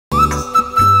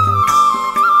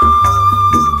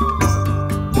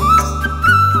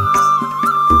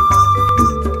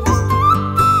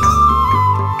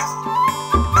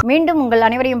மீண்டும் உங்கள்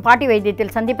அனைவரையும் பாட்டி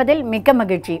வைத்தியத்தில் சந்திப்பதில் மிக்க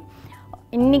மகிழ்ச்சி.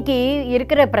 இன்றைக்கி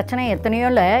இருக்கிற பிரச்சனை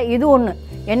எத்தனையோல இது ஒன்று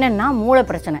என்னென்னா மூளை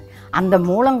பிரச்சனை. அந்த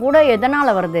மூலம் கூட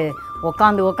எதனால் வருது?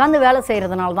 உட்காந்து வேலை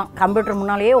செய்கிறதுனால தான். கம்ப்யூட்டர்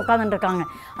முன்னாலேயே உட்காந்துட்டுருக்காங்க.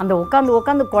 அந்த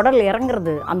உட்காந்து குடல்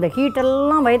இறங்குறது, அந்த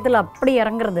ஹீட்டெல்லாம் வயிற்றில் அப்படி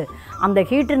இறங்குறது. அந்த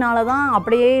ஹீட்டுனால தான்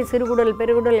அப்படியே சிறுகுடல்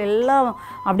பெருகுடல் எல்லாம்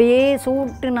அப்படியே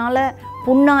சூட்டுனால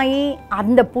புண்ணாகி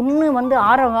அந்த புண்ணு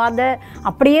ஆறவாத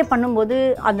அப்படியே பண்ணும்போது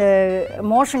அந்த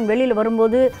மோஷன் வெளியில்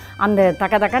வரும்போது அந்த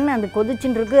தக்கன்னு அந்த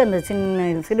கொதிச்சுன்னு இருக்குது. அந்த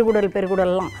சிறுகுடல்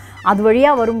பெருகுடல்லாம் அது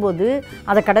வழியாக வரும்போது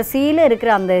அதை கடைசியில் இருக்கிற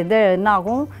அந்த இதை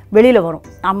என்னாகும், வெளியில் வரும்.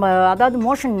 நம்ம அதாவது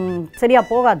மோஷன் சரியாக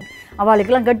போகாது,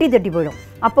 அவளுக்கெல்லாம் கட்டி தட்டி போயிடும்.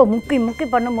 அப்போ முக்கி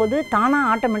பண்ணும்போது தானாக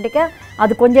ஆட்டோமேட்டிக்காக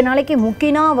அது கொஞ்ச நாளைக்கு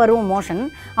முக்கினா வரும் மோஷன்,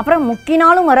 அப்புறம்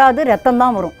முக்கினாலும் வராது, ரத்தம்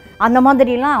தான் வரும். அந்த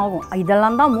மாதிரிலாம் ஆகும்.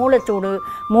 இதெல்லாம் தான் மூளைச்சூடு,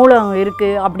 மூலம்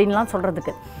இருக்குது அப்படின்லாம்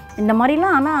சொல்கிறதுக்கு. இந்த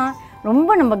மாதிரிலாம் ஆனால்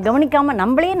ரொம்ப நம்ம கவனிக்காமல்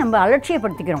நம்மளே நம்ம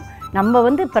அலட்சியப்படுத்திக்கிறோம். நம்ம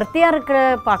பிரத்தியாருக்கு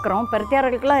பார்க்குறோம்,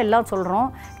 பிரத்தியார்களுக்கெல்லாம் எல்லாம் சொல்கிறோம்,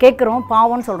 கேட்குறோம்,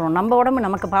 பாவம்னு சொல்கிறோம். நம்ம உடம்பு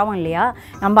நமக்கு பாவம் இல்லையா?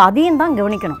 நம்ம அதையும் தான்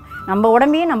கவனிக்கணும். நம்ம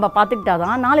உடம்பையே நம்ம பார்த்துக்கிட்டா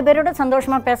தான் 4 பேரோட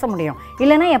சந்தோஷமாக பேச முடியும்.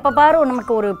 இல்லைன்னா எப்போ பாரு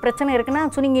நமக்கு ஒரு பிரச்சனை இருக்குன்னா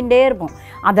சுனிங்கிட்டே இருப்போம்.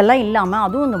 அதெல்லாம் இல்லாமல்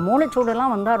அதுவும் இந்த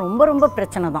மூளைச்சூடெல்லாம் வந்தால் ரொம்ப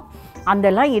பிரச்சனை தான்.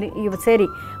 அதெல்லாம் சரி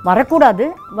வரக்கூடாது,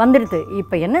 வந்துடுது.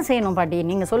 இப்போ என்ன செய்யணும் பாட்டி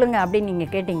நீங்கள் சொல்லுங்கள் அப்படின்னு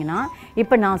நீங்கள் கேட்டிங்கன்னா,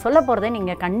 இப்போ நான் சொல்ல போகிறத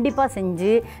நீங்கள் கண்டிப்பாக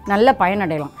செஞ்சு நல்ல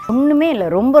பயனடையலாம். ஒன்றுமே இல்லை,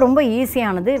 ரொம்ப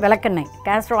ஈஸியானது விளக்கெண்ணெய்,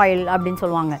 கேஸ்டர் ஆயில் அப்படின்னு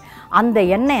சொல்லுவாங்க. அந்த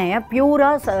எண்ணெயை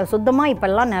பியூராக சுத்தமாக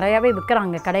இப்போல்லாம் நிறையாவே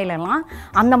விற்கிறாங்க கடையிலலாம்.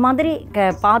 அந்த மாதிரி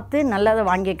பார்த்து நல்லதை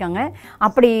வாங்கிக்கோங்க.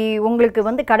 அப்படி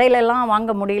உங்களுக்கு கடையிலலாம்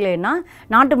வாங்க முடியலன்னா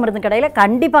நாட்டு மருந்து கடையில்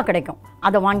கண்டிப்பாக கிடைக்கும்,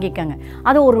 அதை வாங்கிக்கோங்க.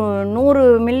 அது ஒரு 100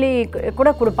 மில்லி கூட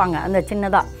கொடுப்பாங்க, அந்த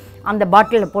சின்னதாக அந்த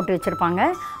பாட்டிலில் போட்டு வச்சுருப்பாங்க.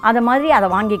 அதை மாதிரி அதை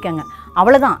வாங்கிக்கோங்க.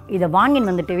 அவ்வளோதான். இதை வாங்கின்னு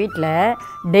வந்துட்டு வீட்டில்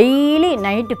டெய்லி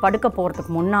நைட்டு படுக்க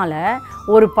போகிறதுக்கு முன்னால்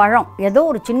ஒரு பழம், ஏதோ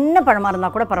ஒரு சின்ன பழமாக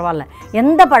இருந்தால் கூட பரவாயில்ல,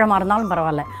 எந்த பழமாக இருந்தாலும்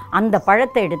பரவாயில்ல, அந்த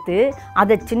பழத்தை எடுத்து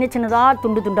அதை சின்னதாக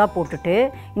துண்டாக போட்டுட்டு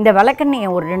இந்த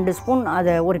விளக்கெண்ணெயை ஒரு 2 ஸ்பூன்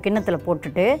அதை ஒரு கிண்ணத்தில்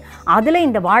போட்டுட்டு அதில்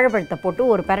இந்த வாழைப்பழத்தை போட்டு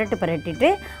ஒரு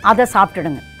பிரட்டிட்டு அதை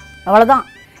சாப்பிட்டுடுங்க. அவ்வளோதான்.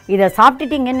 இதை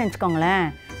சாப்பிட்டுட்டிங்கன்னு வச்சுக்கோங்களேன்,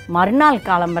 மறுநாள்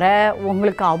காலம்புற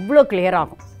உங்களுக்கு அவ்வளோ கிளியர்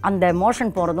ஆகும். அந்த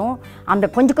மோஷன் போகிறதும், அந்த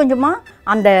கொஞ்சமாக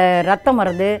அந்த ரத்தம்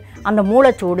வர்றது, அந்த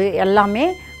மூளைச்சூடு எல்லாமே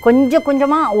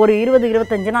கொஞ்சமாக ஒரு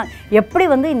 20-25 நாள். எப்படி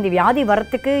இந்த வியாதி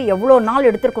வரத்துக்கு எவ்வளோ நாள்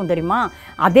எடுத்திருக்கும் தெரியுமா?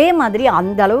 அதே மாதிரி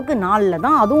அந்த அளவுக்கு நாளில்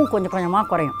தான் அதுவும் கொஞ்சமாக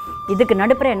குறையும். இதுக்கு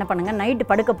நடுப்புற என்ன பண்ணுங்கள், நைட்டு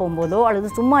படுக்க போகும்போதோ அல்லது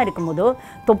சும்மா இருக்கும்போதோ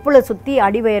தொப்புளை சுற்றி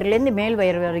அடிவயர்லேருந்து மேல்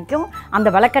வயர் வரைக்கும் அந்த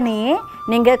விளக்கெண்ணையே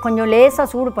நீங்கள் கொஞ்சம் லேசாக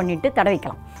சூடு பண்ணிவிட்டு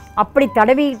தடவிக்கலாம். அப்படி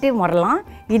தடவிக்கிட்டு வரலாம்,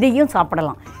 இதையும்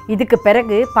சாப்பிடலாம். இதுக்கு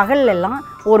பிறகு பகல்லெல்லாம்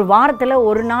ஒரு வாரத்தில்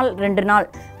 1 நாள் 2 நாள்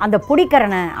அந்த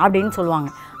புடிக்கரணை அப்படின்னு சொல்லுவாங்க,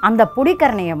 அந்த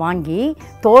புடிக்கரணையை வாங்கி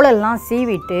தோலெல்லாம்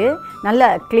சீவிட்டு நல்லா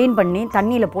க்ளீன் பண்ணி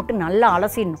தண்ணியில் போட்டு நல்லா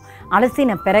அலசிடணும்.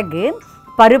 அலசின பிறகு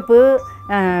பருப்பு,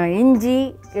 இஞ்சி,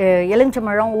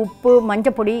 எலுமிச்சம்பழம், உப்பு,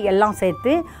 மஞ்சப்பொடி எல்லாம்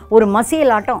சேர்த்து ஒரு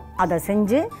மசியலாட்டம் அதை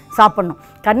செஞ்சு சாப்பிட்ணும்.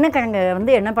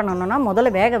 கருணக்கிழங்கை என்ன பண்ணணும்னா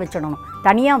முதல்ல வேக வச்சிடணும்.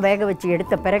 தனியாக வேக வச்சு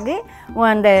எடுத்த பிறகு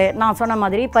அந்த நான் சொன்ன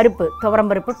மாதிரி பருப்பு,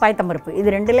 துவரம்பருப்பு, பயத்தம்பருப்பு,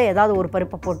 இது 2ல் ஏதாவது ஒரு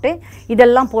பருப்பை போட்டு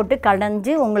இதெல்லாம் போட்டு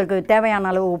கடைஞ்சி உங்களுக்கு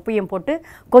தேவையான அளவு உப்பையும் போட்டு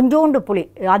கொஞ்சோண்டு புளி,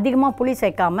 அதிகமாக புளி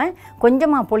சேர்க்காமல்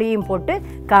கொஞ்சமாக புளியும் போட்டு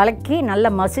கலக்கி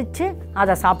நல்லா மசித்து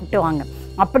அதை சாப்பிட்டு வாங்க.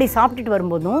 அப்படி சாப்பிட்டுட்டு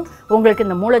வரும்போதும் உங்களுக்கு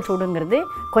இந்த மூளைச்சூடுங்கிறது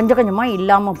கொஞ்சமாக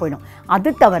இல்லாமல் போயிடும். அது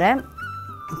தவிர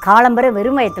காலம்பரை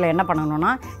வெறும் வயத்தில் என்ன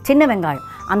பண்ணணும்னா சின்ன வெங்காயம்,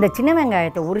 அந்த சின்ன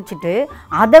வெங்காயத்தை உரிச்சிட்டு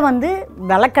அதை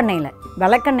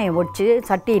விளக்கெண்ணெயை வச்சு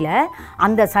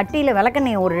அந்த சட்டியில்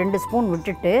விளக்கெண்ணெயை ஒரு 2 ஸ்பூன்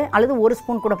விட்டுட்டு அல்லது 1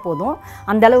 ஸ்பூன் கூட போதும்,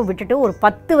 அந்த அளவு விட்டுட்டு ஒரு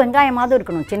 10 வெங்காயமாவது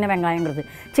இருக்கணும்.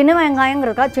 சின்ன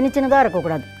வெங்காயங்கிறதுக்காக சின்னதாக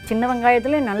இருக்கக்கூடாது. சின்ன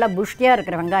வெங்காயத்தில் நல்லா புஷ்டியாக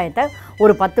இருக்கிற வெங்காயத்தை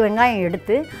ஒரு 10 வெங்காயம்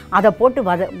எடுத்து அதை போட்டு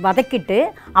வதக்கிட்டு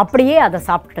அப்படியே அதை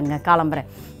சாப்பிட்டுங்க காலம்பரை.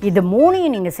 இது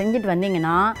 3ஐயும் நீங்கள் செஞ்சுட்டு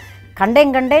வந்தீங்கன்னா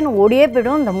கண்டேன்னு ஓடியே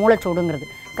போய்டும் இந்த மூளைச்சூடுங்கிறது.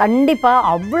 கண்டிப்பாக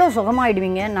அவ்வளோ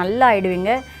சுகமாகிடுவீங்க, நல்லா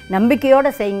ஆகிடுவீங்க.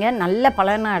 நம்பிக்கையோடு செய்யுங்க, நல்ல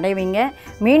பலனை அடைவீங்க.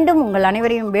 மீண்டும் உங்கள்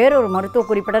அனைவரையும் வேறொரு மருத்துவ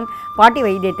குறிப்புடன் பாட்டி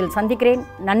வைத்தியத்தில் சந்திக்கிறேன்.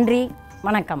 நன்றி,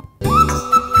 வணக்கம்.